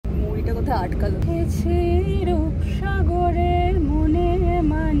গাড়িটা কোথায় আটকালো। রূপসাগরের মনে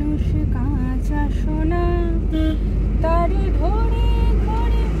মানুষ কাঁচা সোনা, তারে ধরে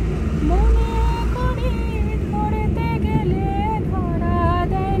ধরে মনে করে ধরতে গেলে ধরা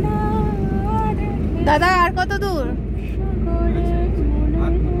দেয় না। দাদা আর কত দূর?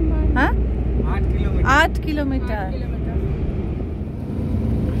 হ্যাঁ 8 kilometre.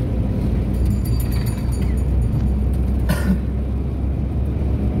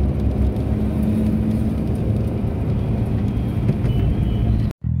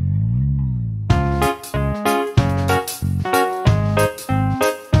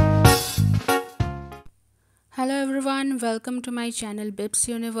 Hello everyone, welcome to my channel Bips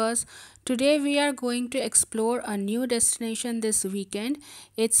Universe. Today we are going to explore a new destination this weekend.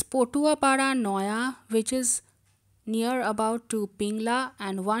 It's Potuapara Naya, which is near about to Pingla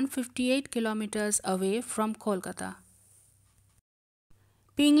and 158 kilometers away from Kolkata.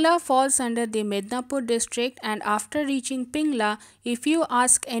 Pingla falls under the Midnapore district, and after reaching Pingla, if you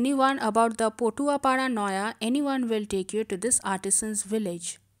ask anyone about the Potuapara Naya, anyone will take you to this artisans village.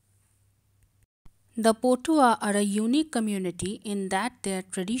 The Potua are a unique community in that their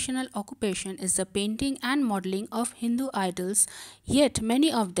traditional occupation is the painting and modeling of Hindu idols, yet many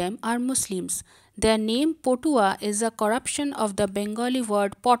of them are Muslims. Their name Potua is a corruption of the Bengali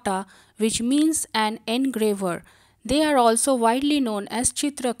word pota, which means an engraver. They are also widely known as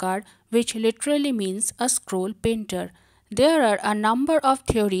Chitrakar, which literally means a scroll painter. There are a number of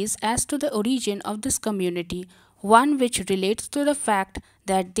theories as to the origin of this community. One which relates to the fact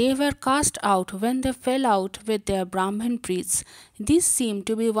that they were cast out when they fell out with their Brahmin priests. These seem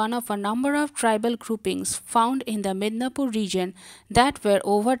to be one of a number of tribal groupings found in the Midnapore region that were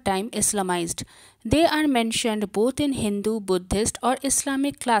over time Islamized. They are mentioned both in Hindu, Buddhist or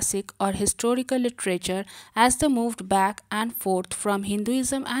Islamic classic or historical literature as they moved back and forth from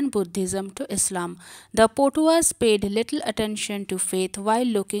Hinduism and Buddhism to Islam. The Potuas paid little attention to faith while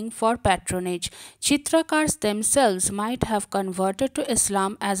looking for patronage. Chitrakars themselves might have converted to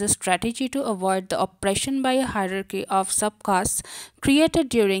Islam as a strategy to avoid the oppression by a hierarchy of subcastes created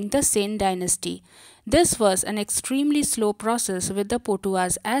during the Sen dynasty. This was an extremely slow process with the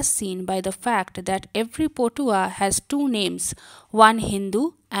Potuas, as seen by the fact that every Potua has two names, one Hindu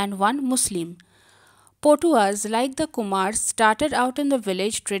and one Muslim. Potuas, like the Kumars, started out in the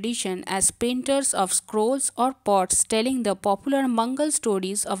village tradition as painters of scrolls or pots telling the popular Mangal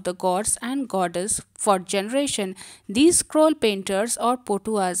stories of the gods and goddess. For generations, these scroll painters or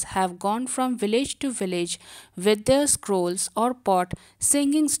Potuas have gone from village to village with their scrolls or pot,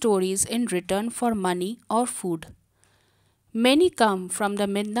 singing stories in return for money or food. Many come from the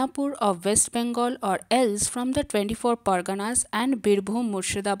Midnapore of West Bengal or else from the 24 Parganas and Birbhum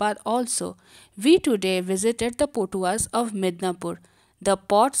Murshidabad also. We today visited the Potuas of Midnapore. The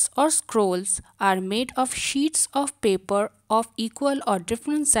pots or scrolls are made of sheets of paper of equal or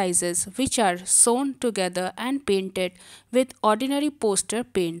different sizes which are sewn together and painted with ordinary poster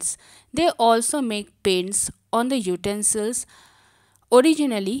paints. They also make paints on the utensils.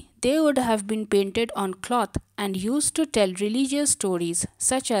 Originally, they would have been painted on cloth and used to tell religious stories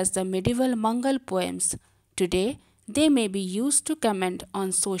such as the medieval Mangal poems. Today, they may be used to comment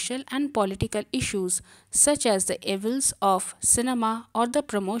on social and political issues such as the evils of cinema or the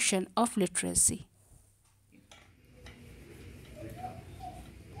promotion of literacy.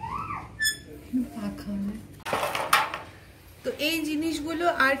 তো এই জিনিসগুলো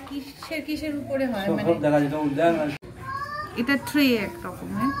আর কিসের উপরে হয়? মানে এটা tray এক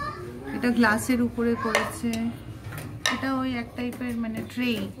রকমের, এটা গ্লাসের উপরে করেছে, এটা ওই এক টাইপের মানে ট্রে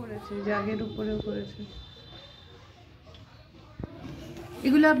করেছে, জাগের উপরেও করেছে।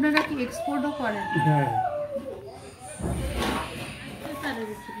 এগুলো আপনারা কি এক্সপোর্টও করেন? হ্যাঁ,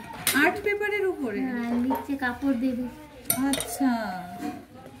 আর্ট পেপারের উপরে। হ্যাঁ, নিচে কাপড় দিয়ে দিই। আচ্ছা,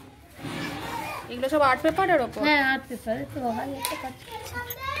 এগুলো সব আর্ট পেপারের উপর? হ্যাঁ, আর্ট পেপারে তো হয় একটা কাজ।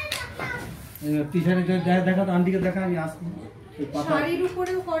 পিছনে যে দেখা তো আন্টিকে দেখা আমি আসবো। শাড়ির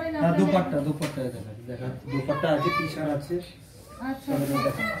উপরেও করে না? হ্যাঁ, দুপাট্টা দেখা দুপাট্টা আছে, টি-শার্ট আছে। আচ্ছা,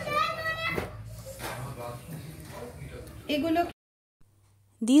 এগুলো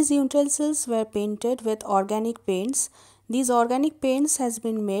These utensils were painted with organic paints. These organic paints has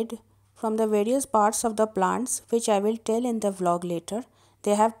been made from the various parts of the plants, which I will tell in the vlog later.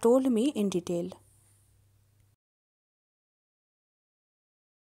 They have told me in detail.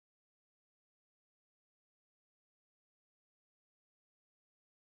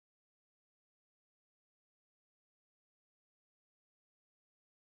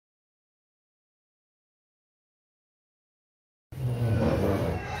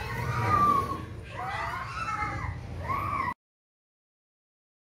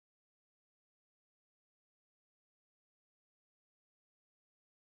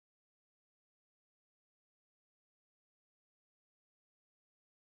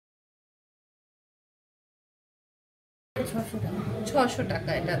 600 টাকা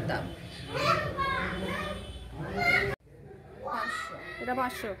এটার দাম। 500, এটা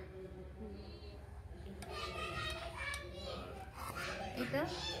 500।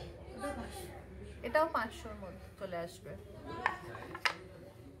 এটাও 500-র মধ্যে চলে আসবে।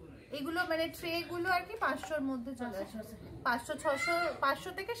 এগুলো মানে ট্রে গুলো আর কি 500-র মধ্যে চলে আসবে। 500 600 500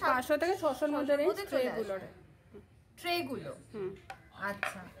 থেকে 600-র মধ্যে ট্রে গুলো।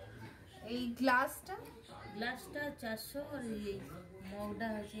 আচ্ছা, এই গ্লাসটা 400 আর এই মগটা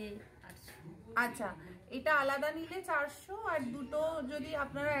আছে 800। আচ্ছা, এটা আলাদা নিলে 400, আর দুটো যদি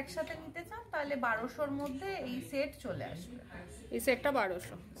আপনারা একসাথে নিতে চান তাহলে 1200-র মধ্যে এই সেট চলে আসবে। এই সেটটা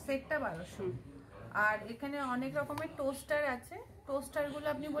 1200। সেটটা 1200। আর এখানে অনেক রকমের টোস্টার আছে। টোস্টার গুলো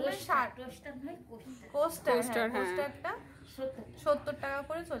আপনি বললেন 60। টোস্টার ভাই কোস্টারটা 70 টাকা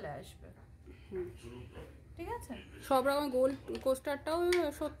করে চলে আসবে। ঠিক আছে, সব রকম গোল কোস্টারটাও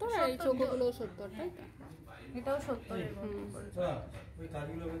 70 আর এই চোখগুলো 70, তাই তো? এটাও 70-এর মধ্যে পড়বে।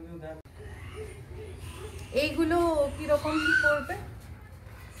 এইগুলো কি রকম কি পড়বে?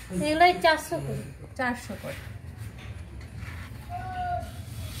 এগুলো 400 করে। 400 করে।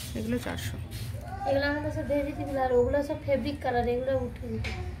 এগুলো 400। এগুলো আমাদের সব ভেজিটেবল, আর ওগুলো সব ফেব্রিক কালার, এগুলো উঠে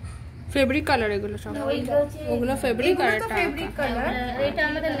দিতে। ফেব্রিক কালার এগুলো সব? ওগুলো ফেব্রিক আর এটা ফেব্রিক কালার। এটা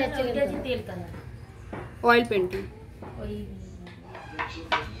আমাদের ন্যাচারাল, এটা আছে তেল কালার, অয়েল পেন্টিং। ওই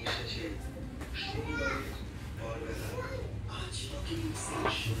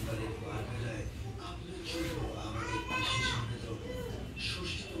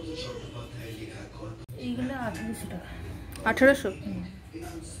এইগুলো 1800 টাকা। 1800?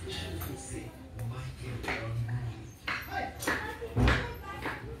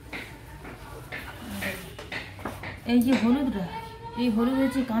 এই যে হলুদটা, এই হলুদ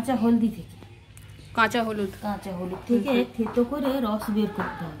হচ্ছে কাঁচা হলদি থেকে। কাঁচা হলুদ থেকে থেতো করে রস বের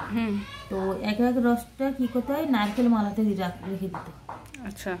করতে হয়। তো এক রসটা কি করতে হয়, নারকেল মালাতে রেখে দিতে হয়।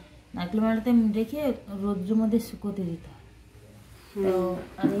 আচ্ছা, নারকেল মালাতে রেখে রোদ্রের মধ্যে শুকোতে দিতে হয়। তো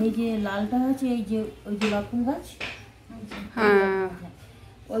আর এই যে লালটা হচ্ছে এই যে ওই যে লক্ষণ গাছ,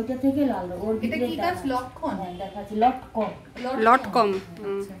 ওইটা থেকে লাল। ওর এটা কি গাছ? লক্ষণ? হ্যাঁ, দেখাচ্ছি, লটকম।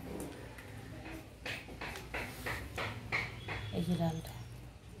 আচ্ছা, এই যে লালটা।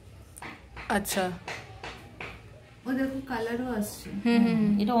 আচ্ছা, ও দেখো কালারও আসছে।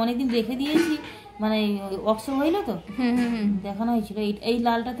 এটা অনেকদিন রেখে দিয়েছি, মানে অক্সর হইলো তো, দেখানো হয়েছিল। এই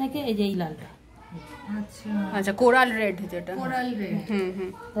লালটা থেকে এই যে এই লালটা। আচ্ছা আচ্ছা, কোরাল রেড যেটা। Coral red.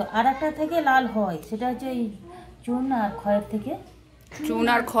 তো আর একটা থেকে লাল হয়, সেটা হচ্ছে এই চুন আর খয়ের থেকে। চুন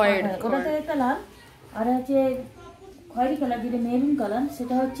আর খয়ের, ওটা থেকে একটা লাল। আর হচ্ছে খয়েরি কালার, যেটা মেরুন কালার,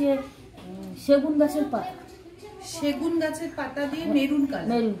 সেটা হচ্ছে সেগুন গাছের পাতা। সেগুন গাছের পাতা দিয়ে মেরুন কালার।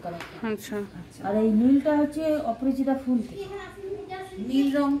 আচ্ছা। আর এই নীলটা হচ্ছে অপরাজিতা ফুল থেকে। নীল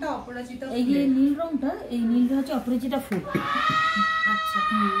রংটা অপরাজিতা, এই যে নীল রংটা, এই নীলটা হচ্ছে অপরাজিতা ফুল। আচ্ছা।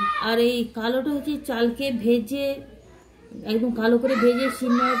 আর এই কালোটা হচ্ছে চালকে ভেজে, একদম কালো করে ভেজে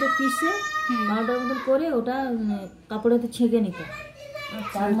শিলনোড়াতে পিষে পাউডার মতো করে ওটা কাপড়েতে ছেঁকে নিতে হয়।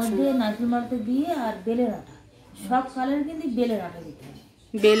 তার মধ্যে নারকেল মালাতে দিয়ে আর বেলের আঠা, সব কালার কিন্তু বেলের আঠা দিতে হয়।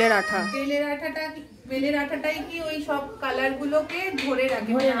 বেলের আঠা? বেলের আঠাটাই কি ওই সব কালার গুলোকে ধরে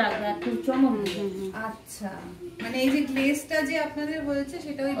রাখে? একটু চমক। আচ্ছা, মানে এই যে গ্লেজটা যে আপনাদের হয়েছে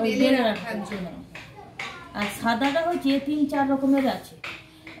সেটা ওই বেলের আঠার জন্য। আর সাদাটা হচ্ছে 3-4 রকমের আছে।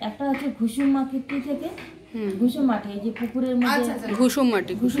 একটা হচ্ছে ঘুষুম মাটি থেকে, ঘুষুম মাটি, এই যে পুকুরের মধ্যে ঘুষুম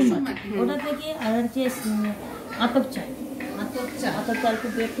মাটি, ওটা থেকে। আর হচ্ছে আতপ চাল, আতপ চালকে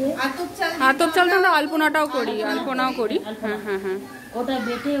বেটে, আতপ চালটা আমরা আলপনাটাও করি, আলপনাও করি। হ্যাঁ, ওটা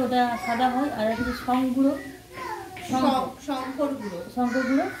বেটে ওটা সাদা হয়। আর হচ্ছে শঙ্কর গুঁড়ো,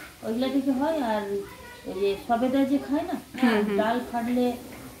 ওইগুলা থেকে হয়। আর এই যে সবেদা যে খায় না, ডাল ফাটলে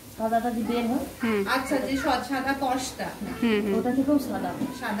সাদাটা যে বের হয়, আচ্ছা, যে সাদা কষটা, ওটা থেকেও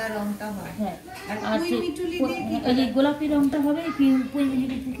সাদা রংটা হয়। হ্যাঁ, আর এই যে গোলাপি রংটা হবে পুঁই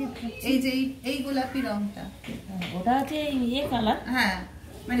মিলি থেকে। এই যে এই গোলাপি রংটা, ওটা হচ্ছে ইয়ে কালার। হ্যাঁ,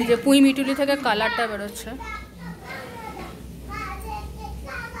 মানে যে পুঁই মিটুলি থেকে কালারটা বেরোচ্ছে।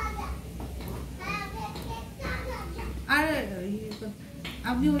 আর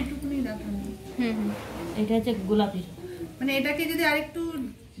আপনি ওইটুকুনি দেখান। এটা হচ্ছে গোলাপি, মানে এটাকে যদি আরেকটু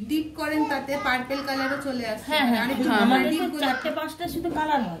ডিপ করেন তাতে পার্পল কালারও চলে আসে। হ্যাঁ, আমাদের তো 4-5টা শুধু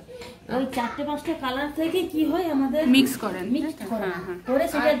কালার হয়। ওই 4-5টা কালার থেকে কি হয়, আমাদের মিক্স করেন, করে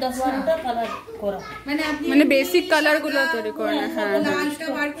সেটা 10-12টা কালার করা। মানে বেসিক কালার গুলো তৈরি করেন। হ্যাঁ, লালটা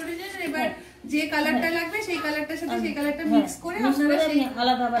বার করে দেন, এবার যে কালারটা লাগবে সেই কালারটার সাথে সেই কালারটা মিক্স করে আপনারা সেই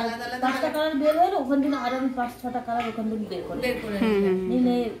আলাদা 5টা কালার বের হলো, ওখান থেকে আরো 5-6টা কালার ওখান থেকে বের করে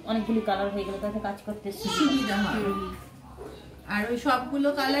নিলে অনেকগুলি কালার হয়ে গেল, তাতে কাজ করতে সুবিধা হয়। আর ওই সবগুলো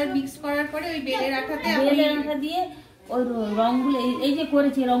কালার মিক্স করার পরে ওই বেলের আঠা দিয়ে ওই রঙগুলো এই যে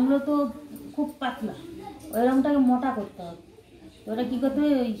করেছি রঙগুলো তো খুব পাতলা, ওই রঙটাকে মোটা করতে হবে। তো ওটা কী করতে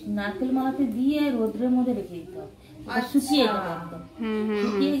হবে, ওই নারকেল মালাতে দিয়ে রোদ্রের মধ্যে রেখে দিতে হবে, শুকিয়ে যাবে একদম।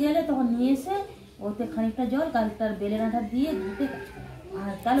 শুকিয়ে গেলে তখন নিয়ে এসে ওতে খানিকটা জল কালটার বেলের আঠা দিয়ে ধুতে কাজ করে,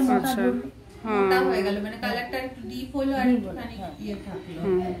 আর তাহলে মোটা হয়ে গেল, মানে কালারটা একটু ডিপ হলো আর একটুখানি ইয়ে থাকলো।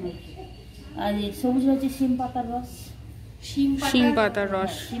 আর এই সবুজ হচ্ছে শিম পাতার রস, শিম পাতার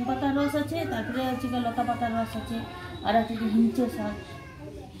রস, শিম পাতার রস আছে, তারপরে হচ্ছে লতা পাতার রস আছে, আর আছে যে হিঞ্চে শাক,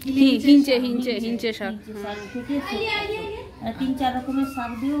 হিঞ্চে শাক থেকে 3-4 রকমের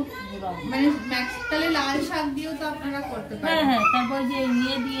শাক দিয়েও মানে তাহলে লাল শাক দিয়েও তো আপনারা করতে পারেন। হ্যাঁ, তারপর যে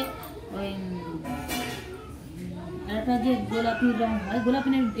ইয়ে দিয়ে ওই একটা যে গোলাপি রং হয়, গোলাপি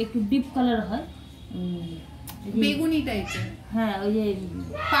না একটু ডিপ কালার হয়, বেগুনি টাইপের। হ্যাঁ, ওই যে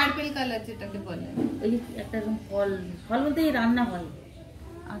পার্পল কালার যেটাকে বলে, ওই যে একটা ফল বলতে রান্না হয়।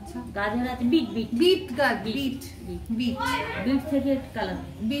 আচ্ছা, গাজর আছে, বিট থেকে কালার,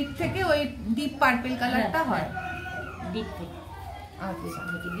 বিট থেকে ওই ডিপ পার্পল কালারটা হয়, বিট থেকে। আচ্ছা,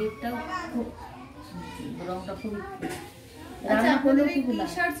 বিটটাও খুব রংটা খুব। আচ্ছা, আপনাদের এই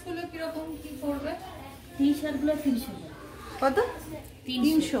টি-শার্টস গুলো কি রকম কি পড়বে? টি-শার্ট গুলো 300 কত?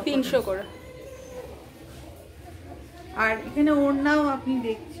 300 করে। আর এখানে ওড়নাও আপনি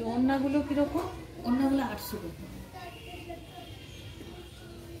দেখছেন, ওড়নাগুলো কিরকম? ওড়নাগুলো 800 করে।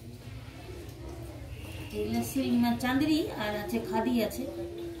 চাঁদেরই আর আছে, খাদি আছে,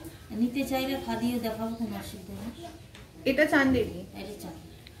 নিতে চাইলে খাদিও দেখাবো, কোনো অসুবিধা নেই। এটা চাঁদেরই, এটা চাঁদ।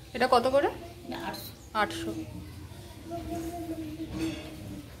 এটা কত করে? 800।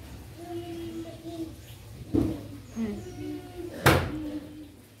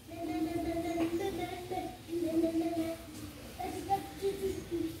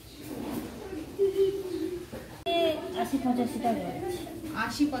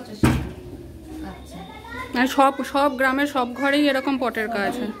 আচ্ছা, আর সব গ্রামের সব ঘরেই এরকম পটের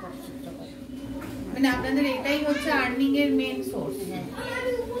কাজ হয়। মানে আপনাদের এটাই হচ্ছে আর্নিং এর মেইন সোর্স?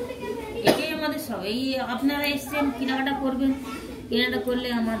 এটাই আমাদের সব। এই আপনারা এসছেন, কেনাকাটা করবেন, কেনাকাটা করলে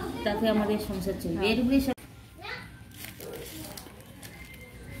তাতে আমাদের সংসার চলবে। এরগুলি সব।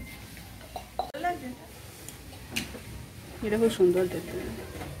 এটা খুব সুন্দর দেখতে।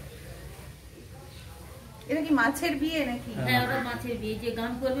 এটা কি মাছের বিয়ে নাকি? হ্যাঁ, ওটা মাছের বিয়ে, যে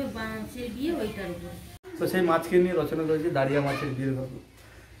গান করবে মাছের বিয়ে ওইটার উপর। তো সেই মাছকে নিয়ে রচনা করেছে দাঁড়িয়া মাছের বিয়ের গল্প।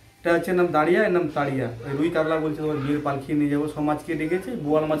 এটা হচ্ছে নাম দাঁড়িয়া, এর নাম তাড়িয়া। ওই রুই কাতলা বলছে তোমার বিয়ের পাল খেয়ে নিয়ে যাবো, সব মাছকে ডেকেছে,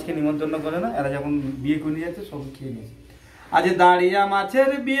 বোয়াল মাছকে নিমন্ত্রণ করে না, এরা যখন বিয়ে করে নিয়ে যাচ্ছে সব খেয়ে নিয়েছে। আজ দাঁড়িয়া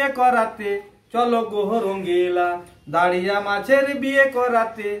মাছের বিয়ে করাতে চলো গোহ রঙ্গিলা, দাঁড়িয়া মাছের বিয়ে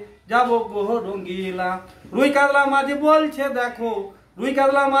করাতে যাবো গোহ রঙ্গিলা। রুই কাতলা মাছ বলছে দেখো, রুই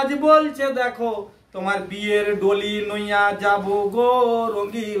কাতলা মাছ বলছে দেখো, তোমার বিয়ের ডলি নইয়া যাবো গো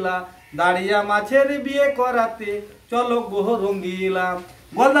রঙ্গিলা, দাঁড়িয়া মাছের বিয়ে করাতে চলো গোহ রঙ্গিলা।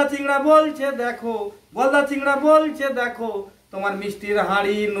 গলদা চিংড়া বলছে দেখো, গলদা চিংড়া বলছে দেখো, তোমার মিষ্টির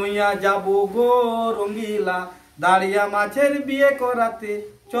হাঁড়ি নইয়া যাবো গো রঙ্গিলা, দাঁড়িয়া মাছের বিয়ে করাতে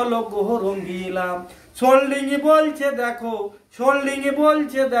চলো গোহ রঙ্গিলা। সোল্ডিংই বলছে দেখো, সোল্ডিংই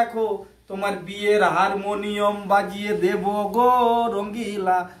বলছে দেখো, তোমার বিয়ের হারমোনিয়াম বাজিয়ে দেব গো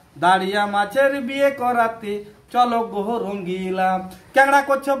রঙ্গিলা, দাঁড়িয়া মাছের বিয়ে করাতে চলো গোহ রঙ্গিলা। ক্যাংড়া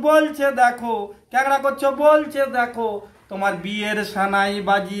করছো বলছে দেখো, ক্যাংড়া করছো বলছে দেখো, তোমার বিয়ের সানাই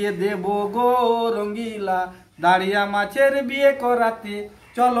বাজিয়ে দেব গো রঙ্গিলা, দাঁড়িয়া মাছের বিয়ে করাতে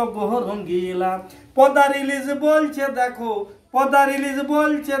চলো গোহ রঙ্গিলা। পদার ইলিশ বলছে দেখো, পদার ইলিশ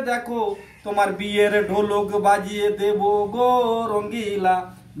বলছে দেখো, তোমার বিয়ের ঢোলক বাজিয়ে দেব গো রঙ্গিলা,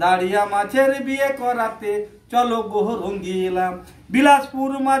 দাঁড়িয়া মাছের বিয়ে করাতে চলো গোহ রঙ্গিলা।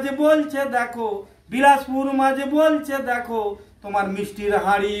 বিলাসপুর মাঝ বলছে দেখো, বিলাসপুর মাঝ বলছে দেখো, তোমার মিষ্টির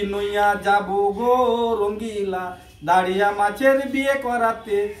হাঁড়ি নইয়া যাবো গো রঙ্গিলা, দাঁড়িয়া মাছের বিয়ে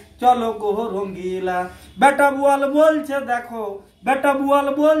করাতে চলো গোহ রঙ্গিলা। বেটা বুয়াল বলছে দেখো, বেটা বুয়াল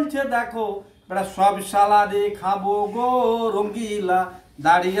বলছে দেখো, বেটা সব সালাদে খাবো গো রঙ্গিলা,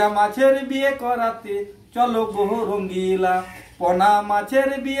 দাঁড়িয়া মাছের বিয়ে করাতে চলো গোহ রঙ্গিলা। পোনা মাছের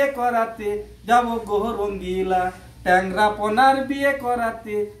বিয়ে করাতে যাবো গোহ রঙ্গিলা, ট্যাংরা পোনার বিয়ে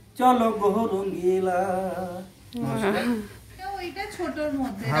করাতে চলো গোহ রঙ্গিলা। ওইটা ছোটর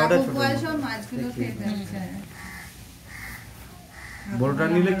মধ্যে, মাছগুলো খেতে আছে। বড়টা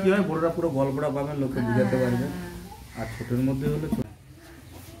নিলে কি হয়, বড়টা পুরো গল্পটা পাবেন, লোকে বুঝাতে পারবে। আর ছোটের মধ্যে হলে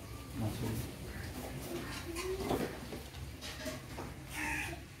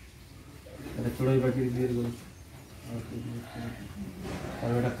চড়াই পাখির বিয়ের গল্প। আর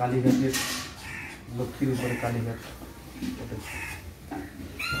ওটা কালীঘাটের, লক্ষ্মীর উপরে কালীঘাট,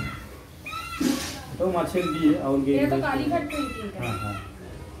 ওটাও মাছের বিয়ে। আর কালীঘাট। হ্যাঁ হ্যাঁ।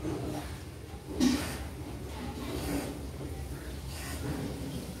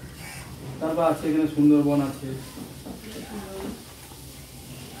 তারপর আছে এখানে সুন্দরবন আছে,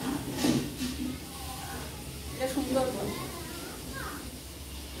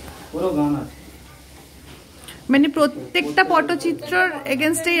 ওরও গান আছে। মানে প্রত্যেকটা পটচিত্রর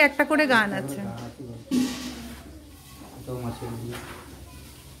এগেনস্টেই একটা করে গান আছে।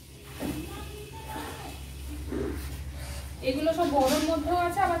 এগুলো সব বড়র মধ্যেও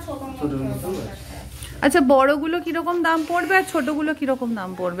আছে আবার ছোটর মধ্যেও আছে। আচ্ছা, বড়গুলো কিরকম দাম পড়বে আর ছোটগুলো কিরকম দাম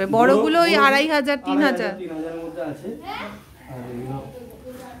পড়বে? বড়গুলো ওই 2500 3000 3000 এর মধ্যে আছে। আর এগুলো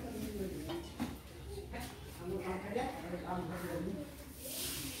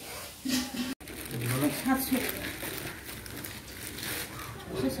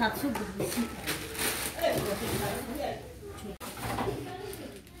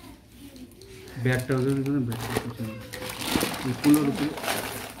ব্যাগটা ওদের দেখুন, ব্যাগটা পিছনে এই কুলোর উপরে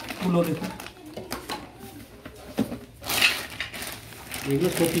কুলো দেখুন, এগুলো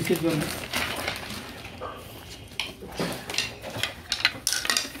শোপিসের জন্য।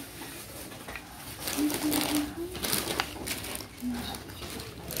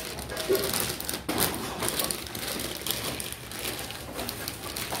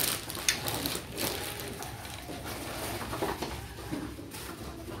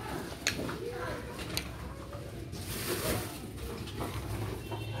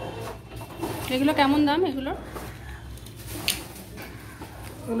 এগুলো কেমন দাম? এগুলো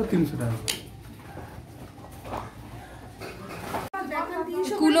 300 টাকা।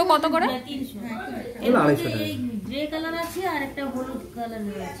 কুলো কত করে? 250 টাকা। গ্রে কালার আছে আর একটা হলুদ কালার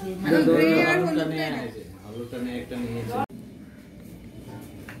আছে।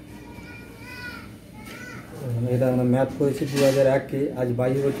 এটা আমরা ম্যাথ করেছি 2001-এ, আজ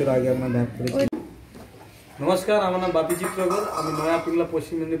 22 বছর আগে আমরা ম্যাথ করেছি। নমস্কার, আমার নাম বাপি চিত্রকর, আমি নয়া পিংলা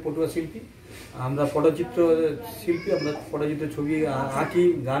পশ্চিম মেদিনীপুর পটুয়া শিল্পী। আমরা পটচিত্র শিল্পী, আমরা পটচিত্র ছবি আঁকি,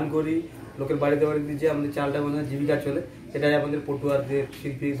 গান করি, লোকের বাড়িতে বাড়িতে যে আমাদের চালটা বাজার জীবিকা চলে, এটাই আমাদের পটুয়ারদের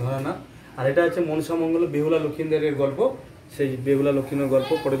শিল্পী ধরানা। আর এটা হচ্ছে মনসা মঙ্গল বেহুলা লক্ষিন্দরের গল্প, সেই বেহুলা লক্ষিন্দর গল্প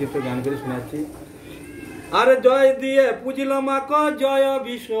পটচিত্র গান করে শোনাচ্ছি। আরে জয় দিয়ে পুজিল মাক জয়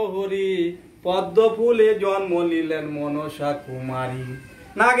বিশ্বহরি, পদ্ম ফুলে জন্ম নিলেন মনসা কুমারী।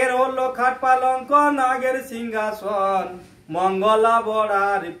 নাগের হলো খাট পালঙ্ক, নাগের সিংহাসন, মঙ্গলা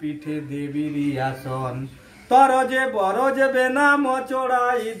বড়ার পিঠে দেবীর আসন। তর যে বড় যে বেনা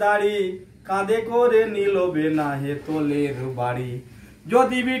মচড়াই দাড়ি, কাঁধে করে নিল বেনা হে তোলের বাড়ি।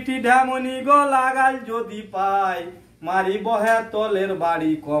 যদি বিটি ঢেমনি গো লাগাল যদি পায়, মারি বহে তোলের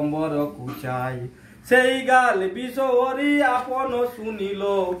বাড়ি কম্বর কুচাই। সেই গাল বিশহরি আপন শুনিল,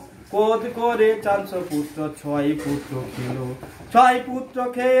 কোদ করে 400 পুত্র 6 পুত্র খেল। 6 পুত্র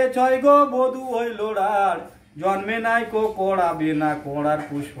খেয়ে 6 গো বধূ হইল রার, জন্মে নাই কো কড়াবে না কড়ার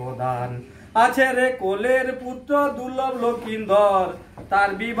পুষ্পদান। আছে রে কোলের পুত্র দুর্লভ লক্ষিন্দর, তার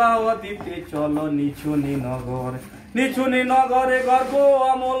বিবাহ দিতে চলো নিছুনি নগর। নিছুনি নগরে গর্ব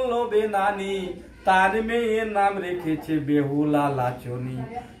অমূল্য বেনানি, তার মেয়ের নাম রেখেছে বেহুলা লাচনি।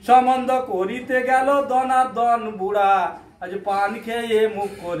 সম্বন্ধ করিতে গেল দনাদন বুড়া, আজ পান খেয়ে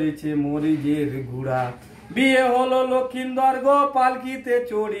মুখ করেছে মরিজের গুড়া। বিয়ে হলো লক্ষিন্দর গো পালকিতে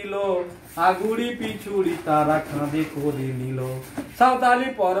চড়িল, আগুড়ি পিছুড়ি তারা কাঁধে করে নিল। সাঁওতালি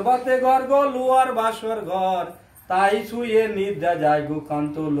পর্বতে গর্গ লোয়ার বাসর ঘর, তাই শুয়ে নিদ্রা যায় গো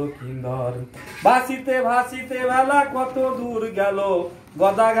কান্ত লক্ষিন্দর। ভাসিতে ভাসিতে ভেলা কত দূর গেল,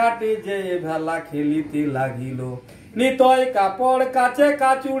 গদাঘাটে যে ভেলা খেলিতে লাগিল। নিতয় কাপড় কাছে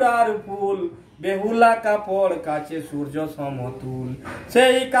কাচুড়ার ফুল, বেহুলা কাপড় কাছে সূর্য সমতুল।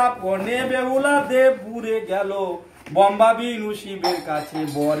 সেই কাপড় নিয়ে বেহুলা দেবপুরে গেল, বম্বা বিনু শিবের কাছে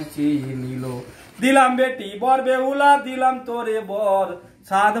বর চেয়ে নিল। দিলাম বেটি বর বেহুলা দিলাম তোরে বর,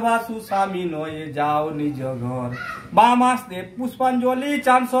 সাধ ভাসু স্বামী নয়ে যাও নিজ ঘর। বাম আসতে পুষ্পাঞ্জলি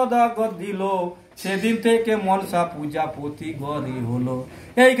 400 দগত দিল, সেদিন থেকে মনসা পূজা প্রতি ঘরে হলো।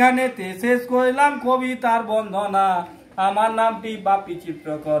 এইখানেতে শেষ করলাম কবিতার বন্দনা, আমার নামটি বাপি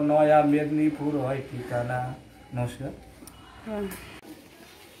চিত্রকর, নয়া মেদিনীপুর হয় ঠিকানা। নমস্কার।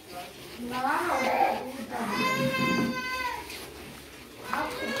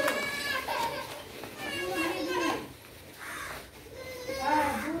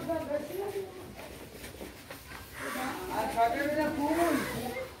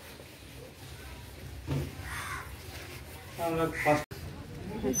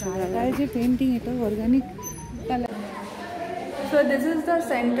 পেন্টিং এটা organic colour. So this is the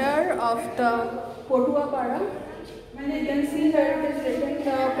center of the Potuapara. You can see here it is written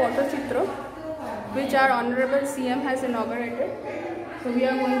the Potuchitra, which our Honorable CM has inaugurated. So we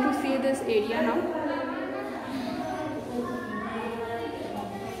are going to see this area now.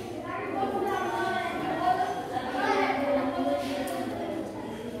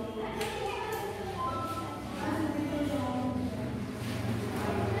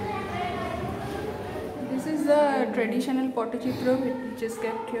 traditional Potuchitra which is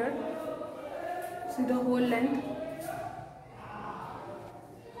kept here. See the whole length.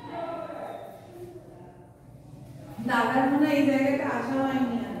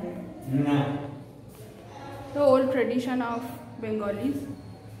 The old tradition of Bengalis.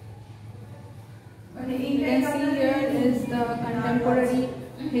 You can see here is the contemporary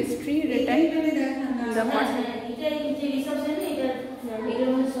history written in the pot.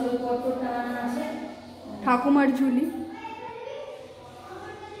 ঠাকুমার ঝুলি।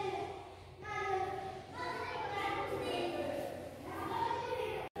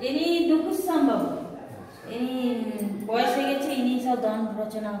 ইনি দুকুশ্যাম বাবু, ইনি বয়স হয়ে গেছে, ইনি সব গান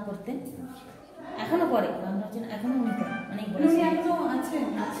রচনা করতেন, এখনো করে গান রচনা, এখনো উনি করেন, অনেক বয়স এখনো আছে।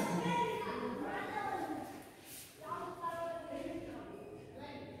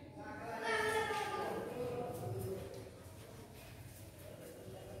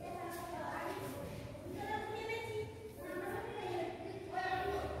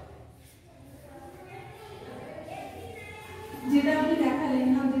 যেটা আপনি দেখালেন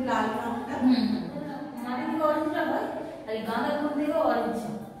না যে লাল রংটা, মাটি থেকে অরেঞ্জটা হয়, আর গাঁদা ফুল থেকেও অরেঞ্জ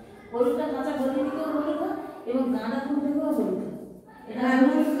হয়, হলুদটা কাঁচা হলুদ থেকেও হলুদ হয় এবং গাঁদা ফুল থেকেও হলুদ হয়। এটা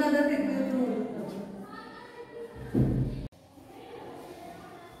হলুদ গাঁদা থেকে হলুদ।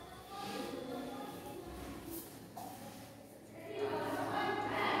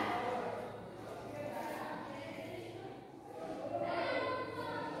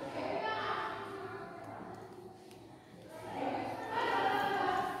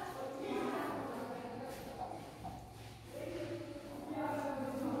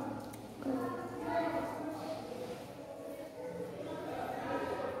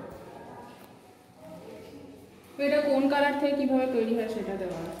 এটা কোন কালার থেকে কিভাবে তৈরি হয় সেটা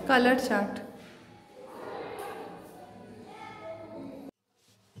দেওয়া আছে। Colour chart.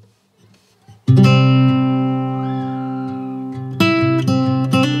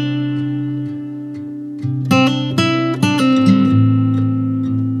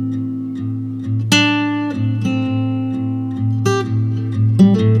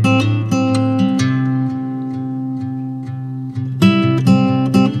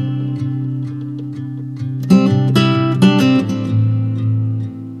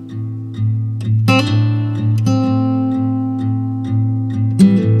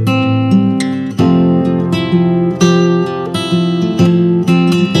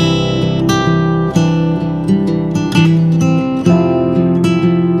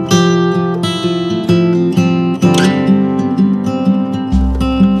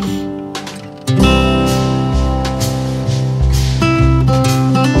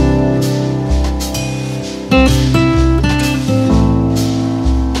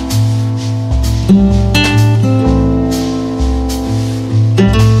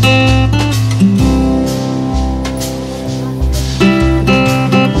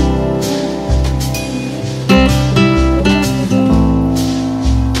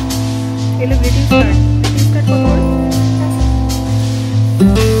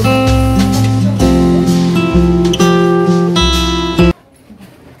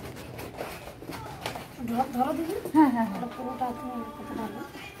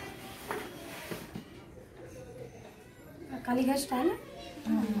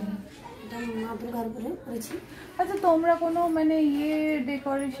 আচ্ছা, তোমরা কোনো মানে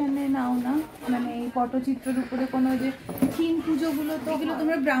ডেকোরেশনে নাও না, মানে এই পটচিত্রের উপরে কোনো যে থিম পুজোগুলো, তো এগুলো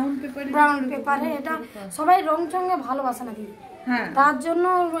তোমরা ব্রাউন পেপারে এটা সবাই রং চঙে ভালোবাসে না দিদি, হ্যাঁ, তার জন্য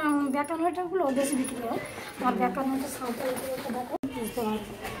ব্যাকরণটাগুলো বেশি বিক্রি হয়। আর ব্যাকরণটা সাঁওতাল বুঝতে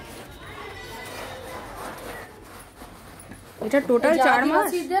পারবে। এটা টোটাল 4 মাস,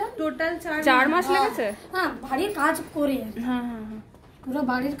 টোটাল 4 মাস লেগেছে। হ্যাঁ, বাড়ির কাজ করে, হ্যাঁ হ্যাঁ হ্যাঁ, পুরো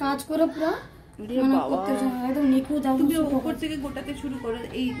বাড়ির কাজ করে পুরো একদম নিখুঁত। তুমি উপর থেকে গোটাতে শুরু করো,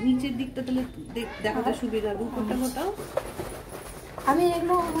 এই নিচের দিকটা তাহলে দেখাতে সুবিধা হবে। উপরটা গোটাও। আমি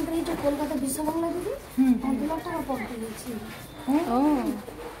এগুলো আমাদের এই যে কলকাতা বিশ্ববাংলা দিদি 2 লাখ টাকা পড়তে দিয়েছি।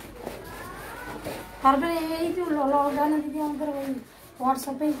 তারপরে এই যে লকডাউনে দিদি আমাদের ওই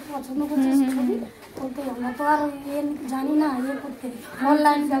হোয়াটসঅ্যাপে পছন্দ করছে ছবি বলতে, আমরা তো আর জানি না করতে,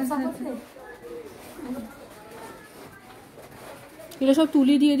 অনলাইন ব্যবসা করতে। এগুলো সব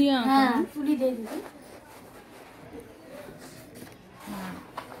তুলি দিয়ে দিয়ে, হ্যাঁ তুলি দিয়ে দিদি,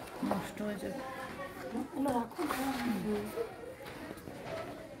 নষ্ট হয়ে যাবে। এগুলো রাখো।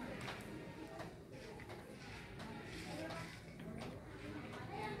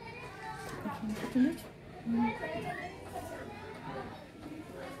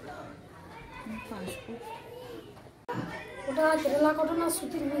 ওটা কেরালা কটন আর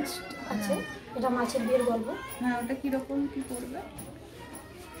সুতির মিক্স আছে। এটা মাছের বিয়ের গল্প। হ্যাঁ, ওটা কিরকম কি পড়বে?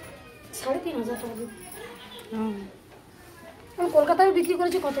 3,500 টাকা। আমি কলকাতায় বিক্রি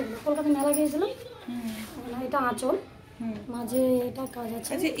করেছি কতগুলো, কলকাতায় মেলা গিয়েছিলাম। এটা আঁচল, মাঝে এটা কাজ আছে।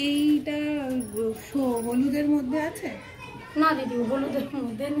 আচ্ছা, এইটা হলুদের মধ্যে আছে? না দিদি, হলুদের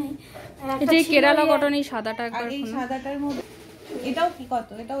মধ্যে নেই। এটা কেরালা কটন, এই সাদাটা একবার, এই সাদাটার মধ্যে এটাও কি কত?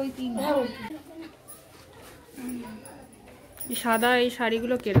 এটা ওই 3। সাদা এই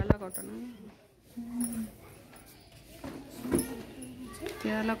শাড়িগুলো কেরালা কটন,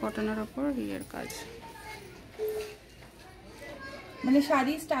 কেরালা কটনের ওপর ইয়ের কাজ। মানে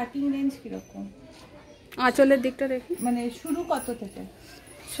শাড়ি স্টার্টিং রেঞ্জ কিরকম? আঁচলের দিকটা দেখি, মানে শুরু কত থেকে?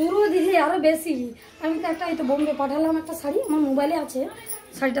 শুরু দিদি আরো বেশি। আমি তো একটা এই তো বোম্বে পাঠালাম একটা শাড়ি, আমার মোবাইলে আছে,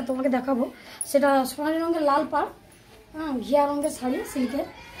 শাড়িটা তোমাকে দেখাবো। সেটা সোনালি রঙের লাল পাড়, ঘিয়া রঙের শাড়ি সিল্কের,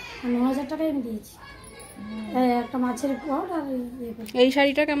 9,000 টাকায় আমি দিয়েছি। একটা মাছের পাড় আর এই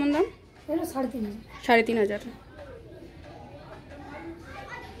শাড়িটা কেমন দাম? এগুলো 3,500। 3,500।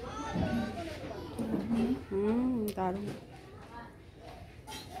 দারুণ।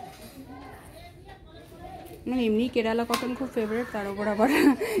 মানে এমনি কেরালা কটন খুব ফেভারিট, তার উপর আবার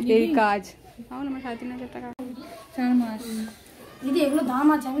এই কাজ। তাহলে আমার 3,500 টাকা। 4 মাস দিদি এগুলো দাম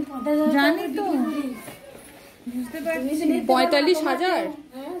আছে, আমি 45,000 জানি তো, বুঝতে পারছি। 45,000?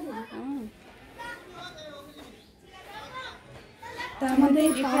 তার মধ্যে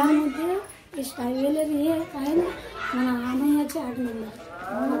পাড়ার মধ্যে স্টাইলের ইয়ে পায় না, মানে আমি আছে 8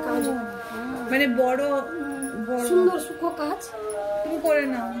 নম্বর কাজ। মানে বড় সুন্দর সূক্ষ্ম কাজ। তুমি করে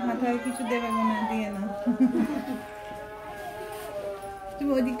নাও, মাথায় কিছু দেবে না, দিয়ে নাও।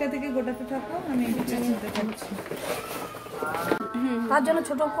 তুমি ওই দিকটা থেকে গোটাতে থাকো, আমি এই দিকটা শুনতে থাকছি। তার জন্য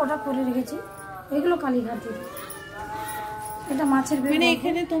ছোট কোটা করে রেখেছি। এগুলো কালীঘাট থেকে, এটা মাছের বেগুন। মানে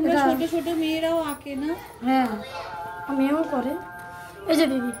এখানে তোমরা ছোট ছোট মেয়েরাও আঁকে না? হ্যাঁ, মেয়েও করে। এই যে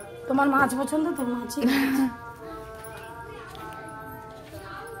দিদি, তোমার মাছ পছন্দ তো? মাছই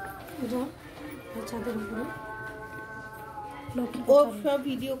এটা ছাদের উপরে ও সব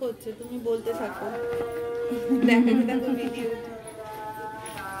ভিডিও করছে, তুমি বলতে থাকো। দেখো দেখো ভিডিও।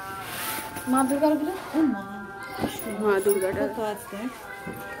 মা দুর্গার গুলো, মা দুর্গাটা আছে,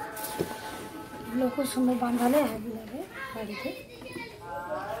 এগুলো খুব সুন্দর বাঁধালে হেভি লাগে বাড়িতে।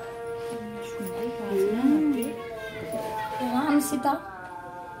 রাম সীতা,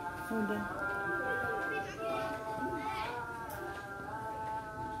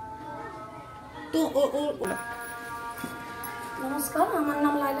 তো নমস্কার, আমার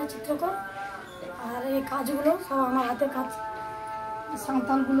নাম লাইলা চিত্রকর। আর এই কাজগুলো সব আমার হাতে কাজ,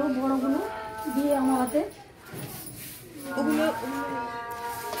 সাঁওতালগুলো বড়গুলো দিয়ে আমার হাতে। ওগুলো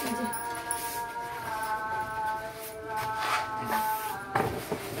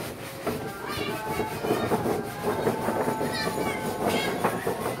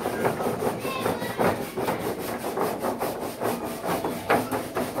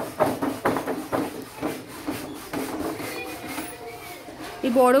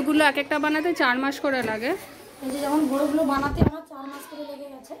এই বড়গুলো এক একটা বানাতে 4 মাস করে লাগে। এই যে যেমন বড়গুলো বানাতে আমার 4 মাস করে লেগে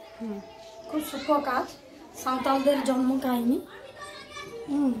গেছে। খুব সূক্ষ্ম কাজ, সাঁওতালদের জন্ম কাহিনী।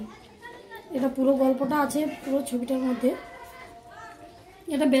 এটা পুরো গল্পটা আছে পুরো ছবিটার মধ্যে।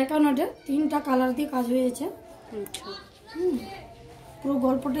 এটা ব্যাকগ্রাউন্ডে 3টা কালার দিয়ে কাজ হয়েছে। পুরো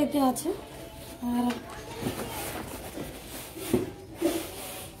গল্পটা এতে আছে। আর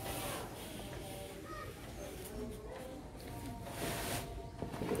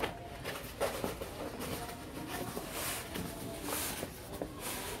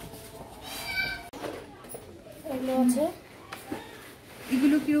এগুলো আছে,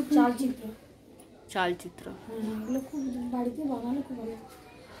 এগুলো কিরকম? চালচিত্র। চালচিত্র এগুলো খুব বাড়িতে বানানো খুব ভালো।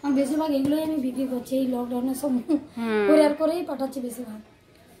 আমি বেশিরভাগ এগুলোই আমি বিক্রি করছি। এই লকডাউনে সব কোরিয়ার করেই পাঠাচ্ছি বেশিরভাগ।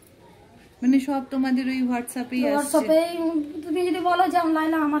 মানে সব তোমাদের ওই হোয়াটসঅ্যাপেই আসছে? হোয়াটসঅ্যাপে তুমি যদি বলো যে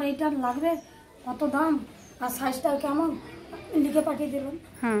লাইলা আমার এইটা লাগবে, কত দাম আর সাইজটা কেমন, লিখে পাঠিয়ে দেবেন।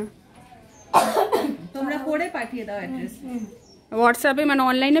 হ্যাঁ, তোমরা করে পাঠিয়ে দাও অ্যাড্রেস। হোয়াটসঅ্যাপে, মানে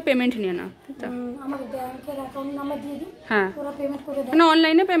অনলাইনে পেমেন্ট নিয়ে না? আমার ব্যাংকের অ্যাকাউন্ট নাম্বার দিয়ে দিই, হ্যাঁ, ওরা পেমেন্ট করে দেয়। মানে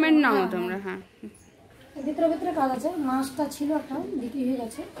অনলাইনে পেমেন্ট নাও তোমরা? হ্যাঁ, ভিতরে ভিতরে কাজ আছে। মাছটা ছিল একটা, বিক্রি হয়ে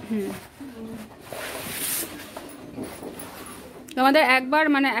গেছে। তোমাদের একবার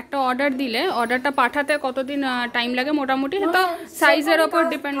মানে একটা অর্ডার দিলে অর্ডারটা পাঠাতে কতদিন টাইম লাগে মোটামুটি? তো সাইজের ওপর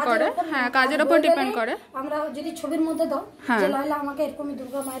ডিপেন্ড করে। হ্যাঁ, কাজের ওপর ডিপেন্ড করে। আমরা যদি ছবির মধ্যে দাও যে লাইলা আমাকে এরকমই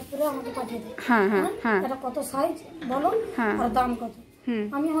দুর্গা মায়ের করে আমাকে পাঠিয়ে দাও, হ্যাঁ হ্যাঁ হ্যাঁ, এটা কত সাইজ বলো আর দাম কত।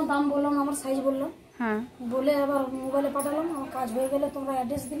 আমি আমার দাম বললাম, আমার সাইজ বললাম, হ্যাঁ, বলে আবার মোবাইলে পাঠালাম। আমার কাজ হয়ে গেলে তোমরা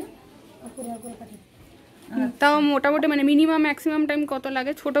অ্যাড্রেস দিলে কুরিয়ার করে পাঠিয়ে দাও। তাও মোটামুটি মানে মিনিমাম ম্যাক্সিমাম টাইম কত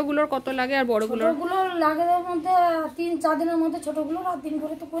লাগে? ছোটগুলোর কত লাগে আর বড়গুলোর? ছোটগুলোর লাগে মধ্যে 3-4 দিনের মধ্যে, ছোটগুলো রাত দিন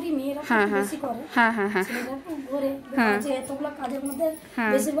করে তো করি। মেয়েরা বেশি করে। হ্যাঁ হ্যাঁ হ্যাঁ, ছেলেরা ঘরে আছে। এতগুলো কাজের মধ্যে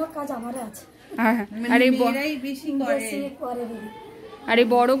বেশিরভাগ কাজ আমারই আছে। আর এই বেশি করে দিদি। আর এই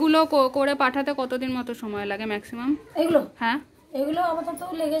বড়গুলো করে পাঠাতে কতদিন মতো সময় লাগে ম্যাক্সিমাম? এগুলো হ্যাঁ, এগুলো আপাতত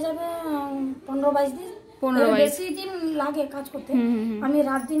লেগে যাবে 15-22 দিন। 15-22 বেশি দিন লাগে কাজ করতে। আমি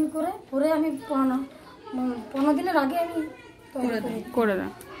রাত দিন করে আমি 15 দিনের আগে আমি করে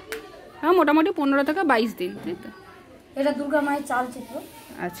দাও। হ্যাঁ, মোটামুটি 15 থেকে 22 দিন, তাই তো? এটা দুর্গা মায়ের চাল চিত্র।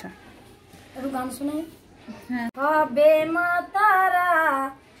 আচ্ছা, একটু গান শুনে। হবে মা তারা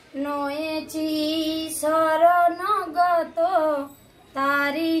নয়েছি শরণগত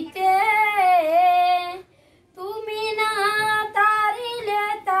তারিতে, তুমি না তারিলে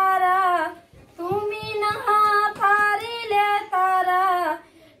তারা, তুমি না পারিলে তারা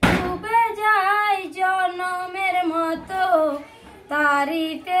ডুবে যায় জনমের মতো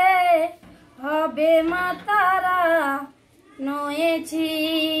তারিতে। হবে মা তারা নয়েছি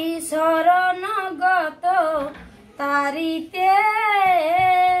শরণগত তারিতে।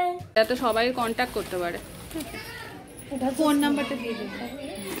 যাতে সবাই কন্ট্যাক্ট করতে পারে। ফোন নাম্বারটা দিয়ে দেবো।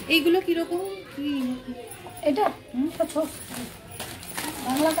 এইগুলো কিরকম কি? এটা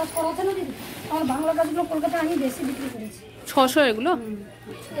বাংলা কাজ করা আছে না দিদি? আমার বাংলা কাজগুলো কলকাতা আমি বেশি বিক্রি করেছি। 600 এগুলো?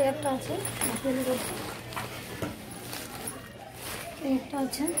 এই একটা আছে, এই একটা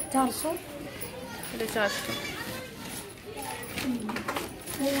আছে 400। এটা 400।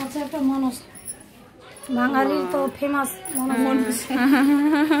 এই আছে একটা মনস, বাঙালির তো ফেমাস মনস।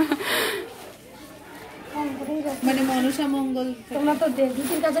 মানে মনসা মঙ্গল। তোমরা তো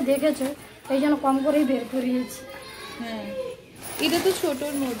দিদির কাছে দেখেছো, এই জন্য কম করেই বের করিয়েছি। হ্যাঁ, এটা তো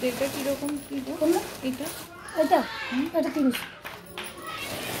ছোটর মধ্যে। এটা কিরকম? এটা এটা এটা 300।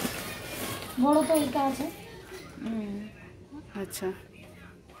 বড় তো এটা আছে। আচ্ছা,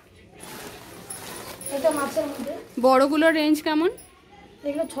 এটা মাছের মধ্যে। বড়গুলোর রেঞ্জ কেমন?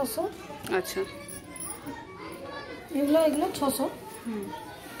 এগুলো 600। আচ্ছা, এগুলো 600।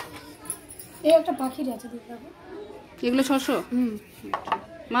 এই একটা পাখির আছে দেখতে। এগুলো 600?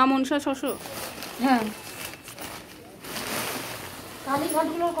 মা মনসা 600? হ্যাঁ,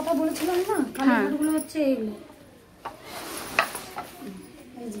 কালীঘাটগুলোর কথা বলেছিলাম না, কালীঘাটগুলো হচ্ছে এইগুলো।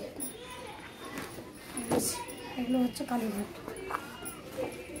 এই যে এগুলো হচ্ছে কালীঘাট।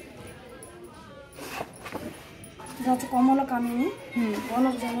 এটা হচ্ছে কমলা কামিনী,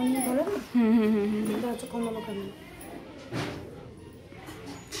 গণক জননী বলে না, এটা হচ্ছে কমলা কামিনী।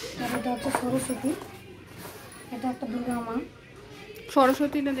 আর এটা হচ্ছে সরস্বতী, এটা একটা দুর্গা মা।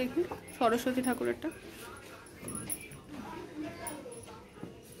 সরস্বতীটা দেখি, সরস্বতী ঠাকুরেরটা।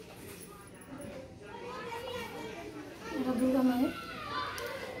 এটা দুর্গা মায়ের।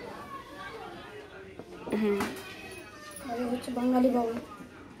 আর এই হচ্ছে বাঙালি বাবু।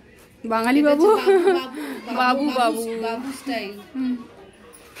 বাঙালি বাবু, বাবু বাবু বাবু স্টাইল।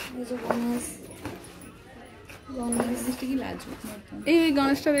 এই যে গণেশ, গণেশ কি লাজুক মতন। এই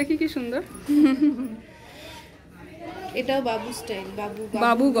গণেশটা দেখি কি সুন্দর। এটাও বাবু স্টাইল।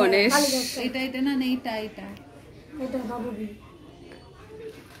 বাবু গণেশ। এটা না, এইটা এটা বাবু বিয়ে।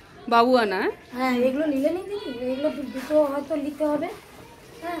 বাবু আনা। হ্যাঁ, এগুলো নিলে নি দিদি, এগুলো দুটো হয়তো নিতে হবে।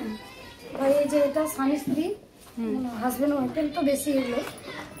 হ্যাঁ, আর এই যে এটা স্বামী স্ত্রী, হাজবেন্ড ওয়াইফের তো বেশি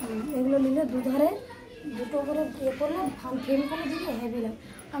এগুলো নিলে দুধারে দুটো করে ইয়ে করলে ফ্রেম করে দিলে হেভি লাগে।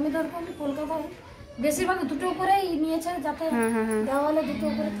 আমি দরকার কলকাতায় বেশিরভাগ দুটো করেই নিয়েছে, যাতে দেওয়ালে দুটো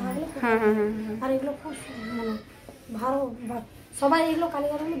করে থাকলে। আর এগুলো খুব মানে ভালো, সবাই এগুলো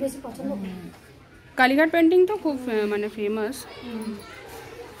কালীঘাটগুলো বেশি পছন্দ করে। কালীঘাট পেন্টিং তো খুব মানে ফেমাস।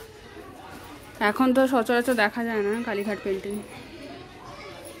 এখন তো সচরাচর দেখা যায় না কালীঘাট পেন্টিং।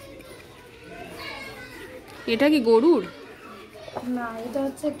 এটা কি গরুর? না, এটা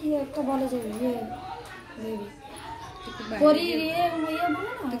হচ্ছে কি একটা বলে যে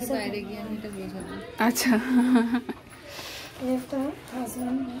আচ্ছা,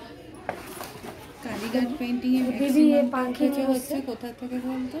 কালীঘাট পেন্টিং এ হচ্ছে কোথা থেকে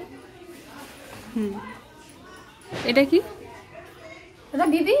বলতো? এটা কি? এটা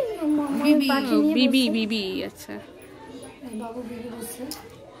বিবি বিবি বিবি। আচ্ছা, বাবু বিবি বসছে।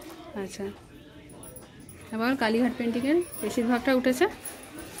 আচ্ছা, আবার কালীঘাট পেন্টিং এর বেশিরভাগটা উঠেছে।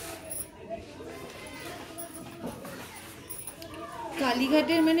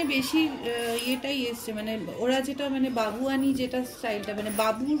 কালীঘাটের মানে বেশি ইয়েটাই এসছে, মানে ওরা যেটা মানে বাবুয়ানি যেটা স্টাইলটা, মানে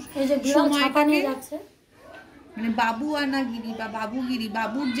বাবুর সময়টাকে যাচ্ছে, মানে বাবু আনাগিরি বা বাবুগিরি,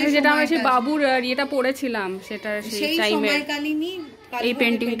 বাবুর যেটা আমরা সেই বাবুর ইয়েটা পড়েছিলাম, সেটা সেই সময়কালীনই এই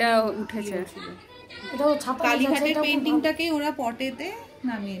পেন্টিংটা উঠেছে। কালীঘাটের পেন্টিংটাকে ওরা পটেতে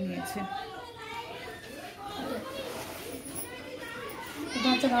নামিয়ে নিয়েছে। এটা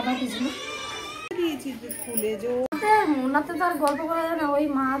হচ্ছে রাধা কৃষ্ণ দিয়েছি স্কুলে, যে ওনাতে তো আর গল্প করা যায় না। ওই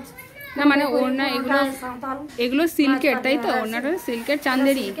মাছ না, মানে ওড়না এগুলো সিল্কের, তাই তো? ওড়নাটা সিল্কের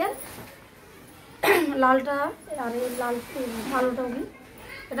চান্দেরি। লালটা আর এই লাল কালোটা কি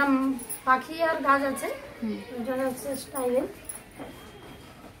এটা পাখি আর গাছ আছে, এটা হচ্ছে স্টাইল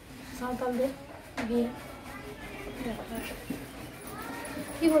সাঁওতালদের বিয়ে।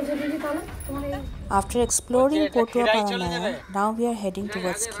 কি বলছো দিদি তাহলে তোমার এই After exploring Potuapara Naya, now we are heading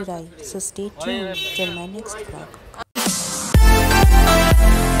towards Kirai, so stay tuned till my next vlog.